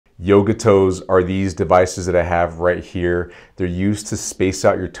Yoga toes are these devices that I have right here. They're used to space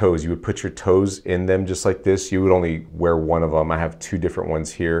out your toes. You would put your toes in them just like this. You would only wear one of them. I have two different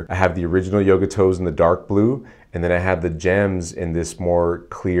ones here. I have the original yoga toes in the dark blue, and then I have the gems in this more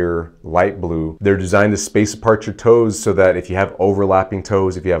clear light blue. They're designed to space apart your toes so that if you have overlapping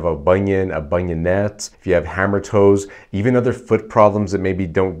toes, if you have a bunion, a bunionette, if you have hammer toes, even other foot problems that maybe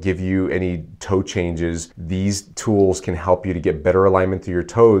don't give you any toe changes, these tools can help you to get better alignment through your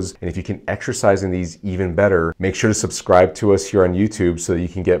toes. And if you can exercise in these even better, make sure to subscribe to us here on YouTube so that you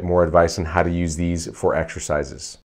can get more advice on how to use these for exercises.